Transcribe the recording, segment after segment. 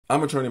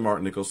I'm attorney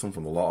Mark Nicholson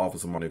from the Law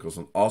Office of Mark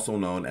Nicholson, also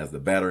known as the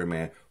Battery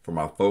Man, for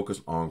my focus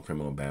on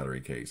criminal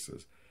battery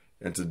cases.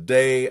 And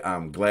today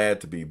I'm glad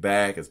to be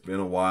back. It's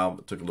been a while.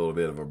 I took a little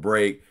bit of a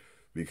break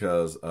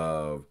because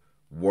of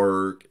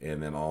work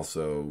and then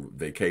also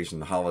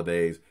vacation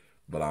holidays.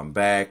 But I'm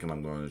back and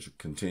I'm going to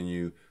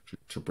continue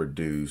to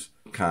produce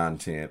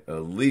content.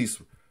 At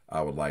least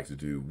I would like to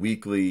do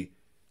weekly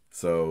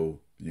so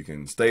you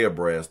can stay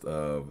abreast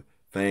of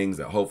things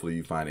that hopefully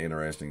you find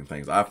interesting and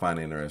things I find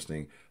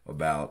interesting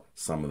about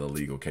some of the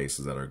legal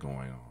cases that are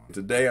going on.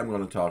 Today I'm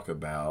going to talk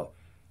about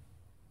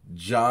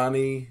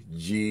Johnny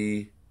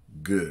G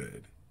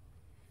Goode.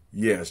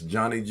 Yes,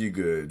 Johnny G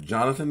Goode.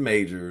 Jonathan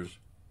Majors,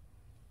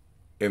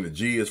 and the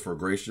G is for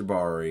Grace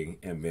Jabari,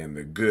 and then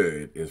the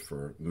Goode is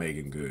for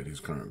Megan Goode,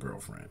 his current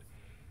girlfriend.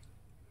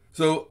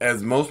 So,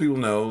 as most people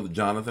know,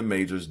 Jonathan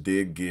Majors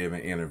did give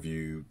an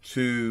interview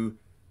to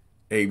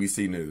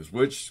ABC News,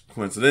 which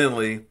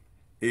coincidentally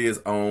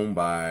is owned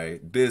by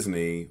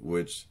Disney,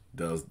 which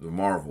does the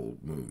Marvel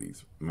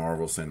movies,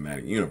 Marvel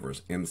Cinematic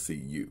Universe,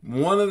 MCU.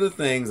 One of the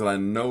things that I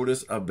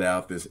noticed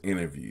about this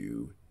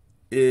interview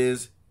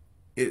is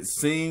it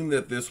seemed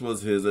that this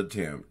was his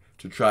attempt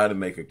to try to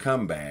make a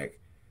comeback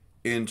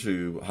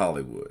into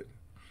Hollywood.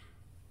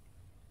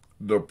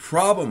 The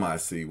problem I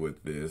see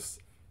with this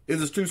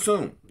is it's too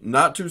soon.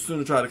 Not too soon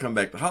to try to come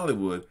back to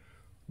Hollywood,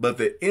 but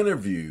the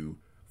interview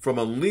from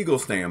a legal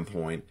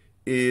standpoint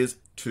is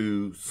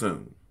too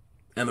soon.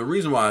 And the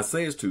reason why I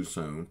say it's too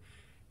soon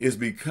is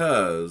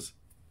because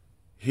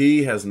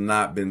he has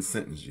not been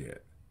sentenced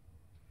yet.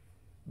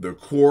 The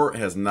court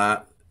has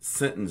not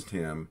sentenced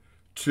him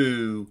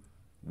to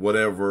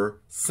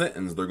whatever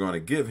sentence they're going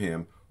to give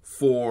him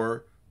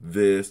for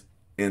this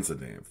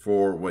incident,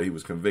 for what he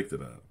was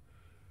convicted of.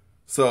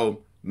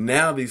 So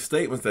now these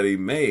statements that he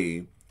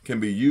made can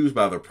be used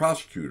by the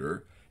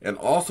prosecutor and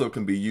also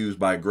can be used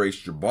by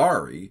Grace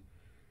Jabari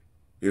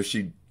if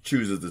she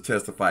chooses to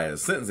testify at a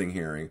sentencing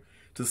hearing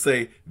to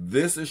say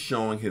this is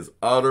showing his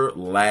utter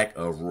lack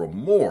of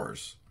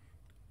remorse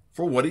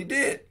for what he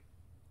did.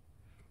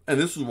 And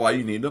this is why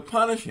you need to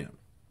punish him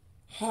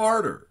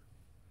harder.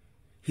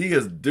 He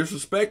has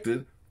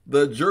disrespected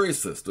the jury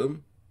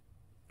system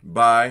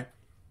by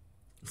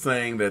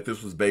saying that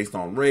this was based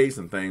on race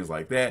and things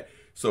like that.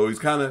 So he's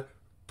kind of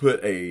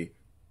put a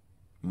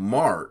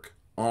mark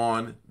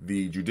on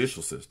the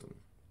judicial system.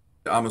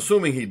 I'm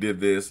assuming he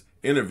did this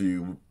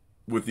interview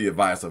with the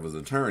advice of his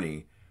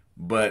attorney,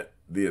 but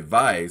the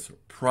advice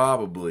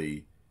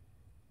probably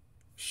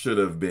should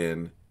have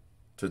been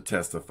to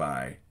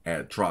testify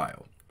at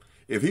trial.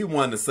 If he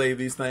wanted to say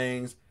these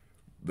things,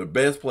 the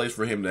best place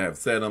for him to have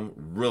said them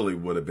really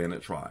would have been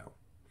at trial.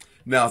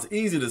 Now, it's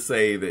easy to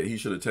say that he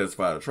should have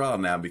testified at trial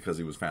now because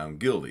he was found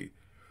guilty.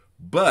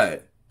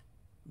 But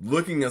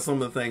looking at some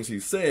of the things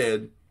he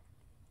said,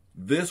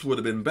 this would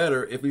have been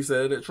better if he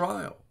said it at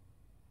trial.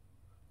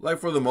 Like,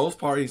 for the most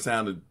part, he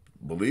sounded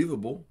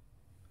believable.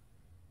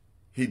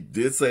 He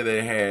did say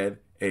they had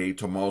a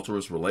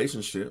tumultuous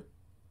relationship.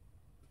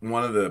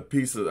 One of the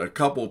pieces, a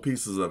couple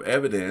pieces of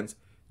evidence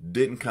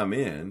didn't come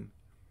in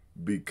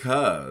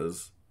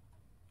because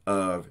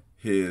of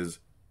his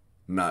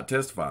not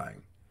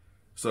testifying.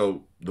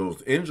 So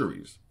those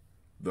injuries,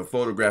 the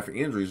photographic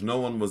injuries, no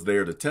one was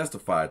there to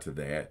testify to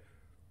that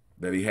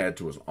he had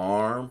to his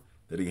arm,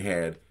 that he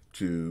had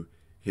to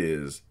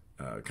his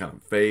kind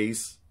of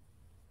face.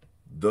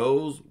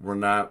 Those were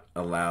not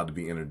allowed to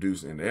be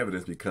introduced into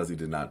evidence because he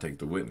did not take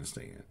the witness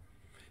stand.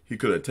 He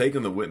could have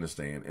taken the witness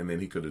stand and then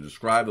he could have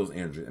described those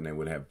injuries and they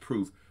would have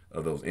proof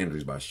of those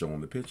injuries by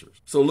showing the pictures.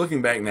 So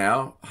looking back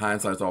now,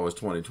 hindsight's always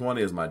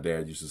 20/20, as my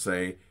dad used to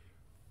say.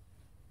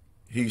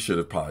 He should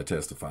have probably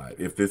testified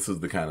if this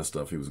is the kind of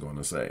stuff he was going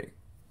to say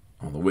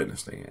on the witness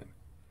stand.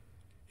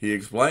 He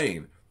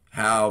explained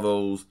how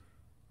those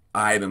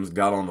items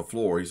got on the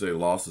floor. He said he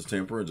lost his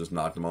temper and just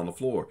knocked them on the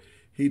floor.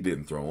 He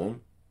didn't throw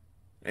them.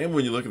 And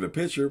when you look at the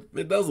picture,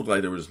 it does look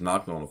like they were just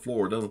knocking on the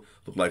floor. It doesn't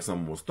look like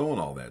someone was throwing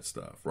all that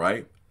stuff,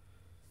 right?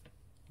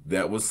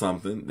 That was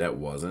something that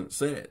wasn't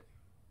said.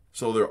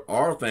 So there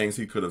are things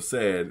he could have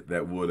said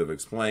that would have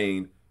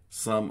explained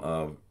some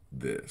of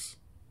this.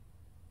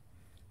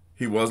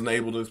 He wasn't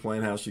able to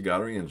explain how she got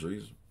her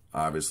injuries,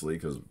 obviously,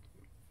 because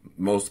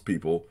most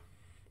people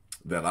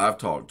that I've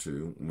talked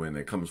to, when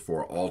it comes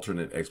for an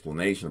alternate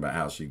explanation about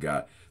how she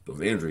got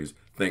those injuries,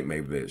 think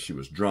maybe that she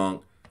was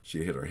drunk,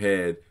 she hit her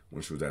head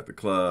when she was at the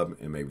club,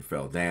 and maybe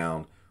fell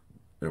down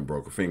and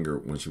broke her finger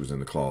when she was in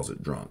the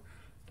closet drunk.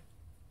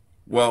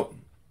 Well,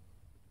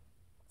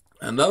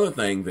 another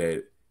thing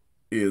that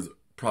is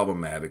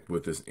problematic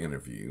with this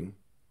interview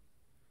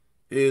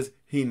is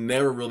he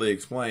never really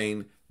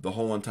explained the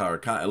whole entire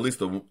at least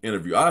the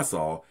interview I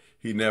saw,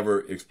 he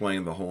never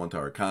explained the whole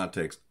entire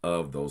context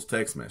of those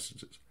text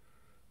messages.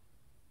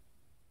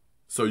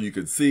 So you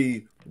could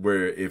see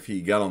where if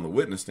he got on the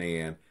witness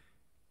stand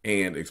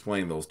and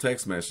explained those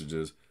text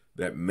messages,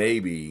 that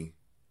maybe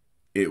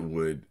it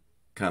would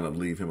kind of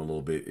leave him a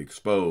little bit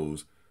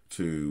exposed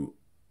to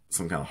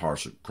some kind of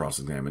harsh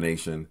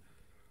cross-examination.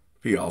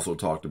 He also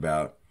talked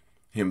about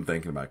him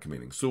thinking about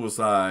committing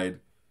suicide.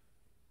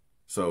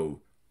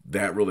 So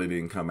that really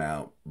didn't come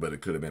out, but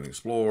it could have been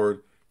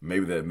explored.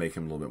 Maybe that'd make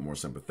him a little bit more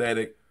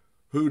sympathetic.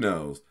 Who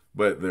knows?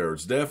 But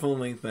there's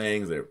definitely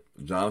things that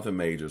Jonathan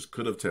Majors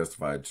could have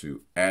testified to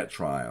at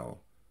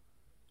trial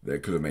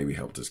that could have maybe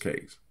helped his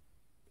case.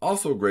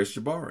 Also, Grace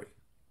Jabari.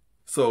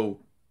 So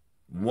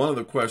one of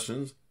the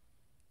questions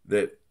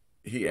that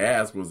he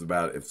asked was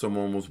about if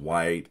someone was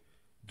white,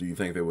 do you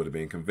think they would have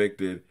been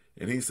convicted?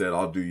 And he said,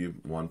 I'll do you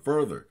one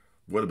further.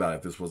 What about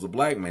if this was a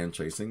black man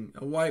chasing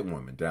a white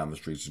woman down the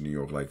streets of New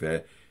York like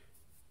that?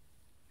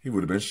 He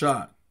would have been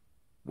shot.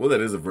 Well, that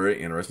is a very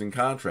interesting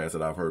contrast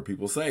that I've heard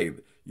people say.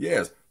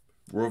 Yes,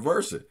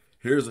 reverse it.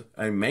 Here's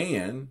a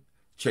man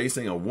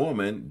chasing a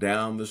woman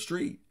down the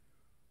street.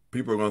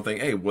 People are going to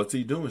think, hey, what's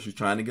he doing? She's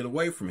trying to get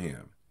away from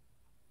him.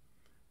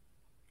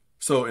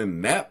 So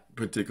in that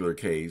particular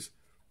case,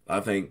 I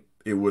think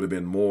it would have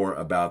been more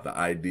about the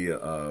idea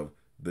of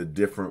the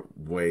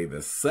different way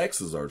the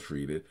sexes are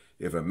treated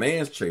if a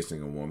man's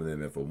chasing a woman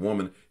than if a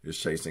woman is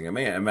chasing a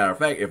man. As a matter of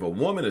fact, if a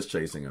woman is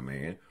chasing a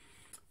man,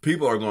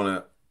 people are going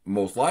to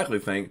most likely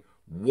think,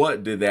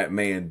 what did that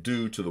man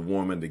do to the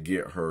woman to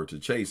get her to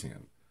chase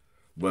him?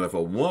 But if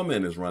a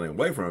woman is running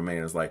away from a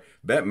man, it's like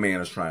that man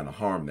is trying to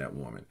harm that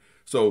woman.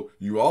 So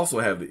you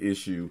also have the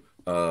issue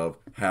of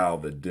how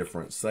the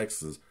different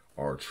sexes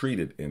are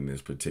treated in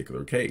this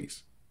particular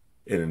case,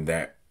 and in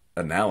that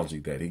analogy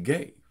that he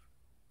gave.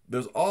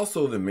 There's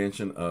also the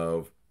mention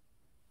of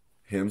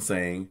him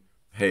saying,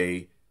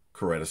 hey,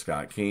 Coretta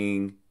Scott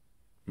King,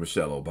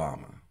 Michelle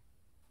Obama.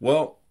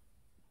 Well,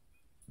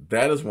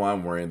 that is why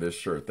I'm wearing this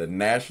shirt. The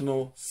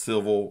National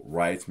Civil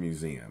Rights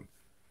Museum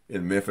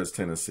in Memphis,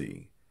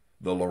 Tennessee,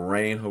 the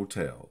Lorraine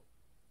Hotel,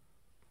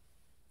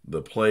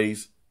 the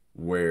place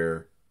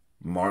where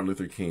Martin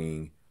Luther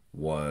King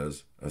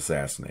was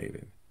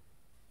assassinated.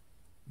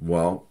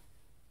 Well,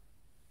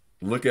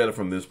 look at it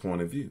from this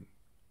point of view.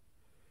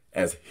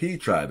 As he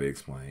tried to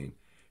explain,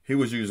 he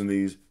was using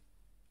these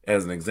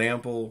as an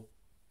example,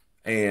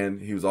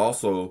 and he was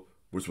also,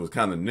 which was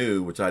kind of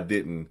new, which I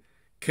didn't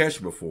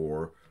catch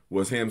before,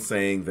 was him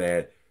saying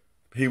that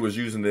he was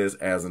using this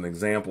as an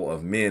example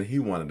of men he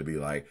wanted to be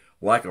like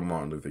a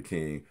Martin Luther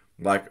King,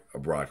 like a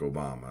Barack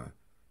Obama,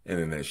 and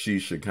then that she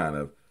should kind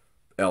of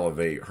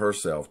elevate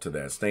herself to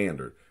that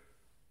standard.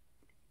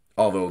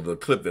 Although the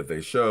clip that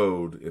they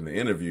showed in the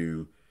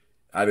interview,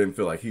 I didn't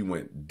feel like he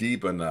went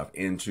deep enough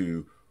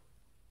into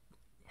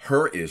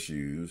her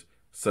issues,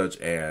 such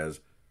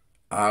as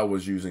I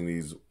was using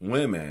these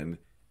women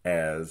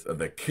as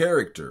the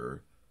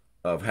character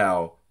of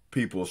how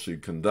people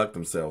should conduct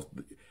themselves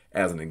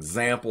as an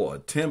example, a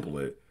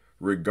template,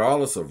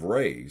 regardless of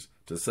race,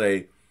 to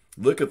say,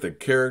 look at the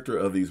character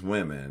of these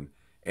women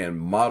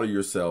and model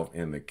yourself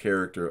in the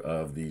character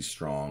of these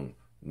strong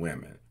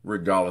women,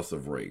 regardless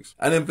of race.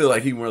 I didn't feel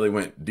like he really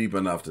went deep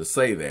enough to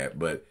say that,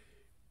 but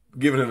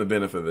giving him the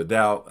benefit of the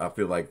doubt, I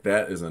feel like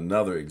that is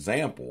another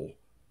example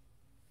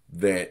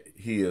that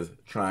he is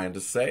trying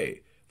to say.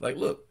 Like,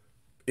 look,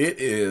 it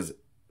is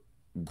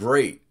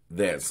great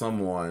that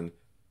someone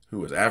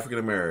who is African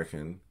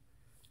American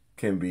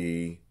can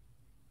be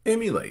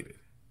emulated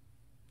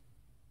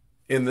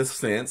in the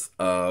sense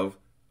of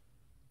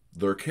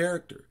their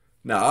character.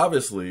 Now,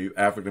 obviously,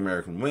 African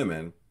American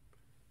women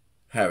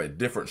have a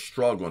different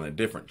struggle and a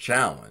different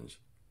challenge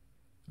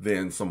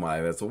than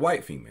somebody that's a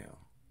white female.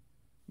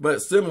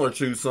 But similar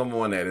to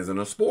someone that is in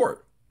a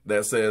sport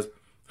that says,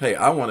 hey,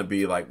 I want to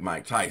be like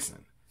Mike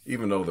Tyson,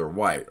 even though they're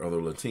white or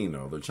they're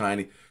Latino or they're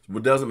Chinese.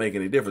 It doesn't make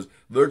any difference.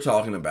 They're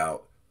talking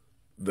about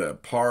the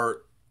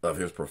part of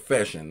his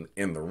profession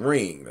in the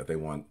ring that they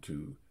want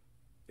to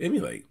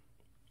emulate.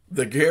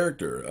 The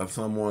character of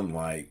someone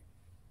like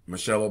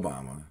Michelle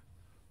Obama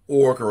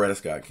or Coretta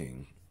Scott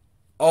King,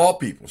 all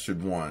people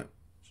should want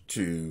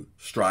to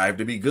strive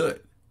to be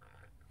good,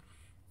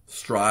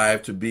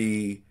 strive to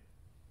be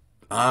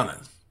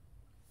honest,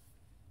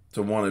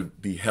 to want to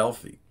be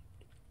healthy,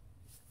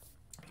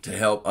 to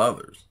help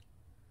others.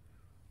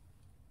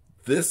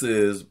 This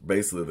is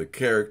basically the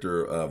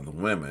character of the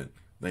women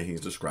that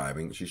he's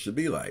describing she should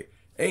be like.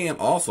 And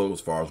also,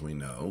 as far as we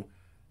know,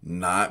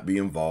 not be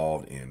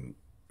involved in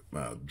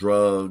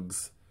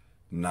drugs,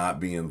 not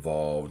be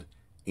involved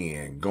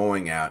in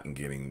going out and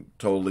getting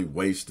totally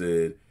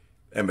wasted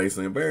and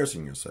basically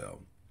embarrassing yourself.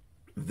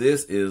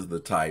 This is the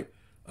type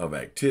of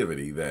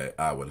activity that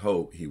I would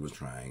hope he was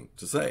trying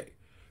to say.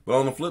 But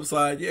on the flip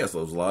side, yes,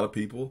 there's a lot of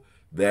people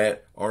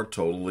that are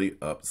totally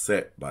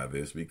upset by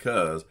this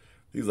because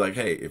he's like,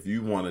 hey, if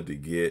you wanted to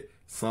get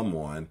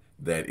someone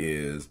that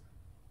is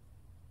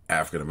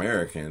African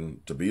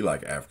American to be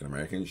like African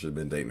American, you should have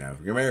been dating an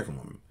African American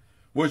woman.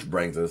 Which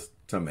brings us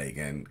to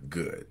Megan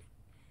Goode.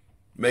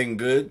 Megan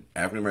Goode,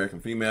 African American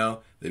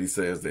female, that he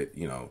says that,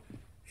 you know,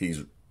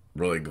 he's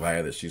really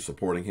glad that she's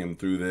supporting him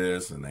through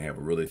this and they have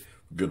a really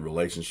good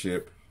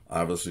relationship.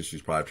 Obviously,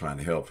 she's probably trying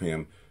to help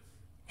him,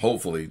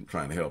 hopefully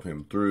trying to help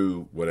him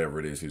through whatever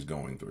it is he's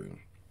going through.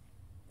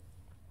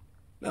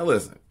 Now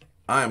listen,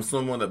 I am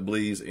someone that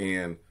believes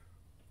in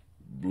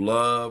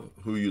love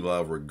who you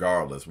love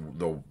regardless.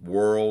 The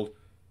world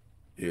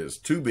is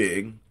too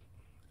big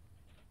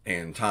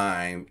and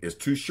time is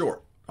too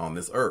short on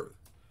this earth,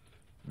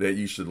 that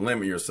you should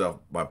limit yourself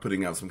by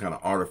putting out some kind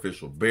of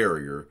artificial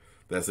barrier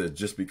that says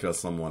just because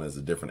someone is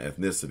a different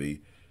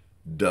ethnicity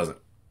doesn't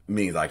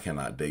means I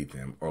cannot date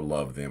them or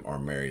love them or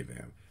marry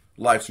them.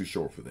 Life's too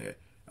short for that.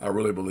 I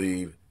really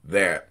believe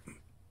that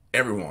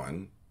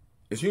everyone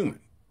is human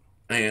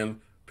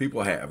and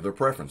people have their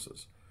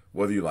preferences.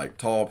 Whether you like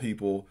tall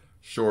people,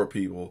 short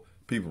people,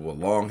 people with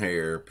long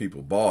hair,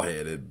 people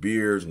bald-headed,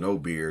 beards, no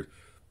beard,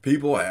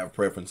 people have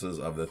preferences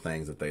of the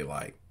things that they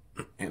like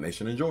and they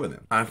should enjoy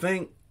them. I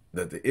think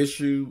that the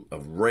issue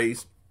of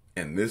race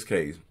in this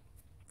case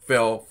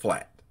fell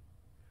flat.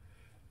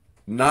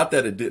 Not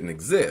that it didn't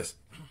exist,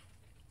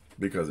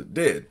 because it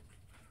did,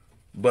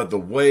 but the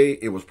way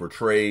it was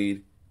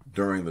portrayed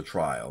during the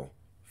trial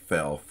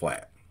fell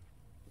flat.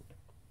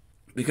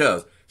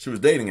 Because she was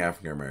dating an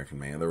African American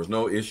man. There was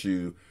no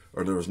issue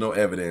or there was no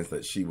evidence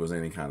that she was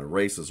any kind of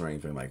racist or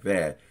anything like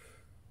that.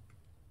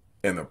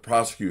 And the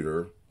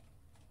prosecutor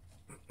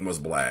was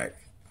black,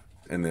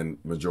 and then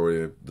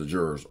majority of the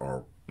jurors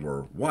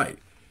were white.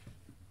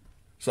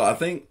 So I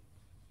think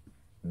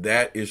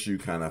that issue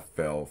kind of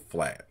fell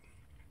flat.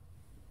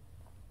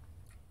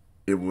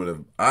 It would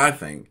have, I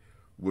think,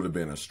 would have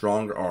been a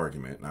stronger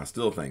argument, and I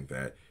still think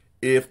that,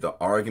 if the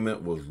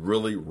argument was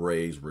really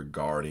raised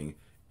regarding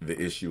the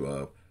issue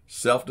of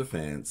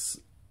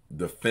self-defense,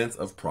 defense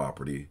of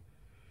property,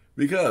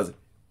 because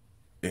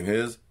in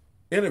his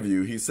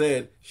interview, he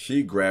said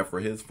she grabbed for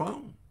his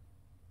phone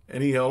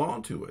and he held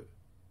on to it.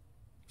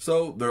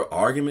 So the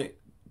argument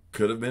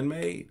could have been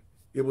made.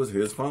 It was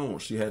his phone.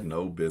 She had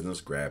no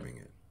business grabbing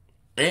it.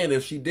 And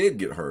if she did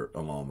get hurt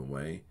along the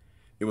way,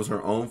 it was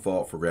her own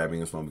fault for grabbing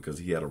his phone because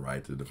he had a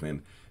right to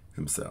defend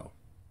himself.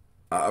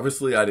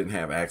 Obviously, I didn't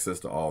have access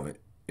to all the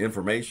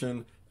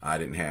information. I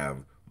didn't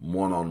have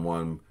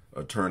one-on-one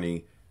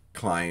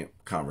attorney-client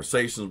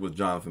conversations with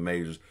Jonathan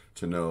Majors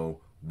to know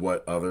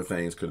what other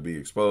things could be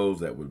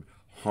exposed that would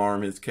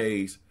harm his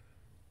case.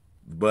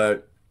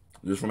 But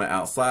just from an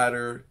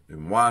outsider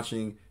and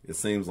watching, it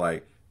seems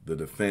like the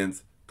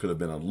defense could have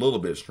been a little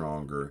bit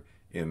stronger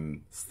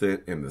in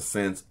the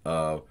sense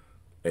of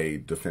a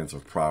defense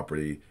of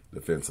property,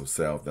 defense of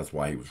self, that's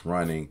why he was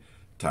running,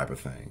 type of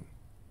thing.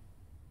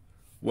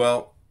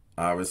 Well,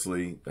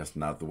 obviously, that's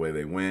not the way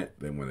they went.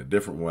 They went a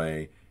different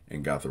way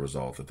and got the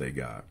result that they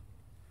got.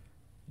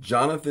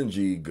 Jonathan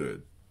G.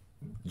 Goode.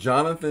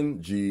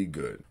 Jonathan G.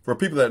 Goode. For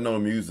people that know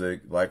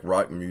music, like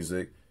rock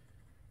music,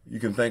 you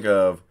can think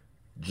of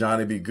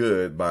Johnny B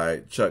Goode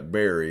by Chuck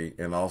Berry,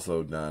 and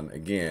also done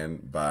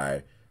again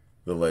by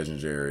the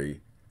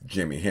legendary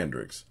Jimi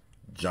Hendrix.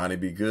 Johnny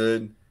B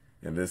Goode,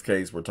 in this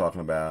case, we're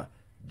talking about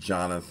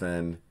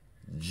Jonathan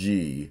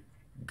G.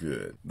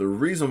 Goode. The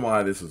reason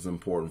why this is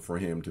important for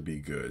him to be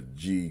good,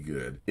 G.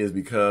 Goode, is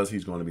because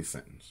he's going to be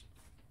sentenced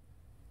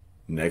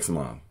next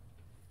month.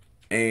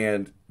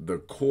 And the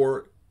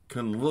court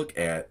can look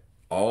at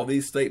all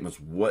these statements,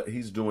 what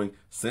he's doing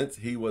since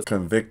he was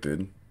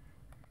convicted,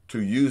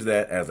 to use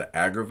that as an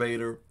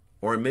aggravator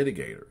or a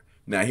mitigator.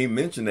 Now, he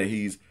mentioned that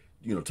he's,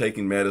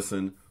 taking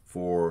medicine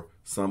for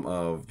some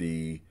of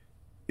the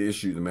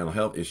issues, the mental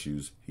health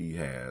issues he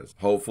has.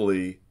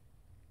 Hopefully,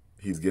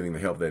 he's getting the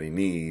help that he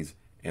needs,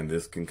 and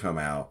this can come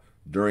out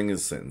during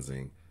his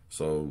sentencing.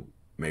 So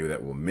maybe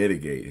that will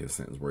mitigate his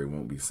sentence where he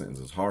won't be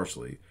sentenced as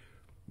harshly.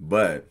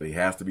 But he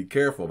has to be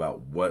careful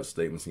about what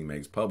statements he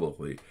makes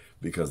publicly,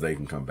 because they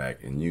can come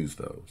back and use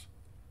those.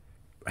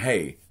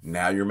 Hey,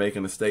 now you're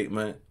making a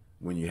statement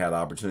when you had the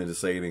opportunity to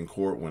say it in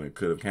court when it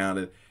could have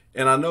counted.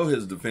 And I know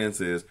his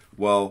defense is,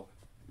 well,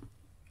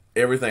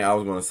 everything I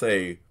was going to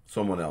say,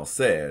 someone else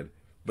said.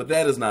 But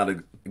that is not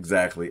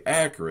exactly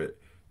accurate,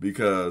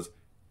 because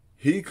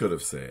he could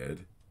have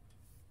said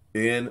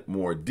in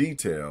more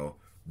detail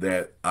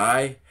that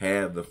I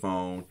had the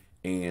phone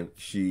and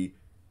she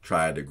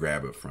tried to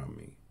grab it from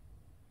me.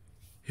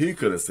 He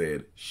could have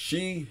said,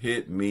 she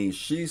hit me,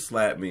 she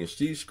slapped me, and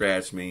she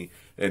scratched me,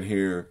 and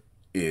here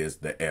is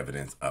the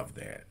evidence of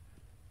that.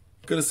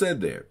 Could have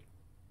said that.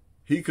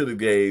 He could have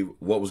gave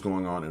what was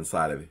going on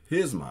inside of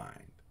his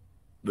mind,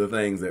 the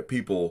things that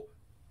people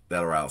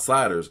that are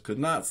outsiders could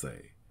not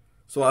say.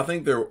 So I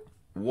think there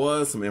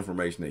was some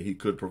information that he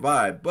could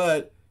provide,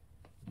 but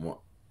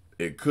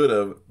it could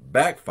have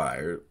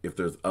backfired if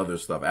there's other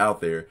stuff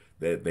out there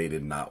that they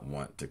did not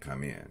want to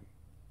come in.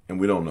 And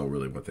we don't know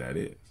really what that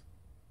is.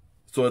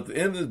 So at the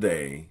end of the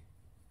day,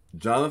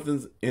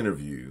 Jonathan's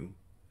interview,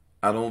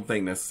 I don't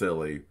think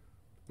necessarily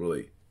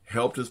really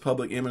helped his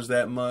public image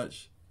that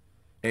much,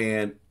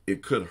 and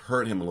it could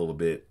hurt him a little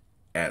bit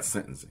at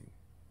sentencing.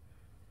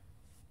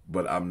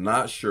 But I'm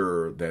not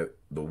sure that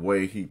the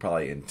way he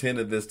probably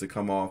intended this to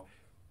come off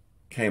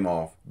came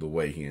off the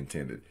way he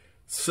intended.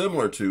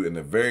 Similar to in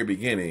the very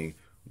beginning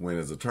when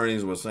his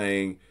attorneys were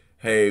saying,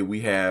 hey,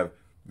 we have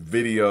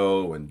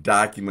video and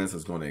documents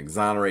that's going to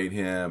exonerate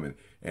him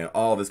and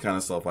all this kind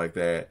of stuff like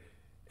that.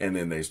 And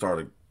then they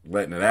started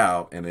letting it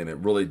out, and then it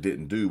really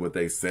didn't do what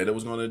they said it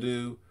was going to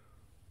do.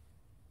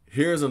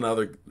 Here's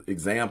another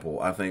example,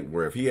 I think,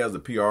 where if he has a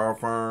PR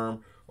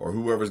firm or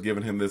whoever's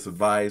giving him this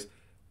advice,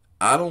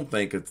 I don't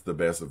think it's the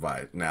best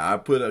advice. Now, I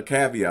put a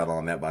caveat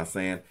on that by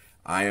saying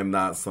I am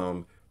not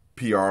some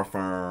PR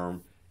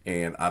firm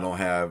and I don't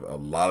have a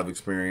lot of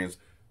experience,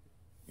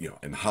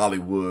 in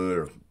Hollywood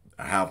or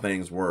how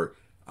things work.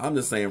 I'm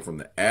just saying from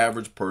the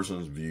average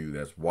person's view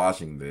that's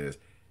watching this,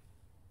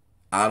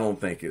 I don't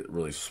think it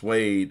really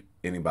swayed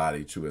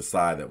anybody to a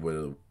side that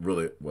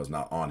really was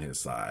not on his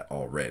side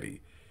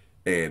already.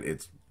 And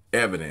it's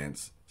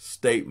evidence,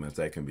 statements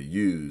that can be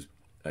used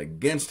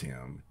against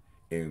him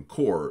in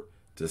court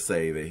to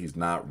say that he's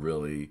not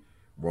really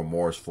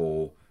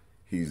remorseful.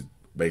 He's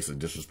basically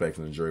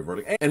disrespecting the jury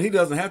verdict. And he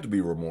doesn't have to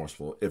be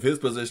remorseful. If his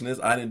position is,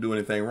 I didn't do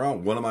anything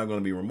wrong, what am I going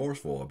to be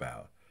remorseful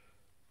about?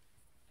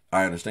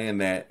 I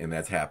understand that, and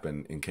that's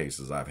happened in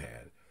cases I've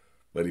had.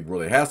 But he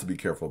really has to be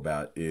careful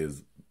about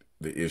is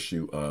the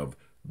issue of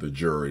the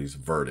jury's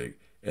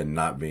verdict and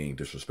not being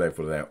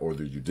disrespectful to that or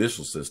the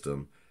judicial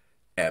system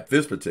at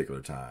this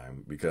particular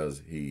time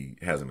because he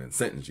hasn't been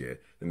sentenced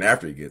yet. And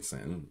after he gets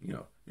sentenced,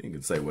 he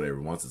can say whatever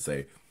he wants to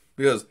say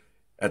because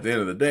at the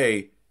end of the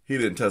day, he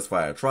didn't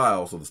testify at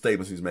trial, so the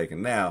statements he's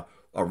making now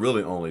are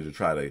really only to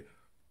try to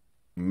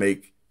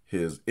make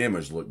his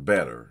image look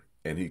better.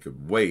 And he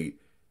could wait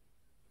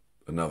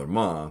another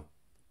month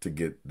to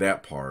get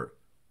that part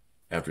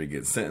after he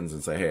gets sentenced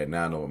and say, hey,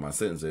 now I know what my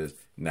sentence is.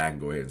 Now I can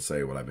go ahead and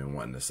say what I've been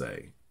wanting to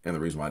say. And the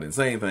reason why I didn't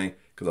say anything,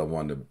 because I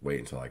wanted to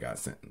wait until I got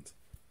sentenced.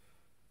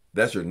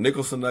 That's your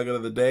Nicholson nugget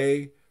of the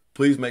day.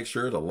 Please make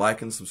sure to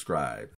like and subscribe.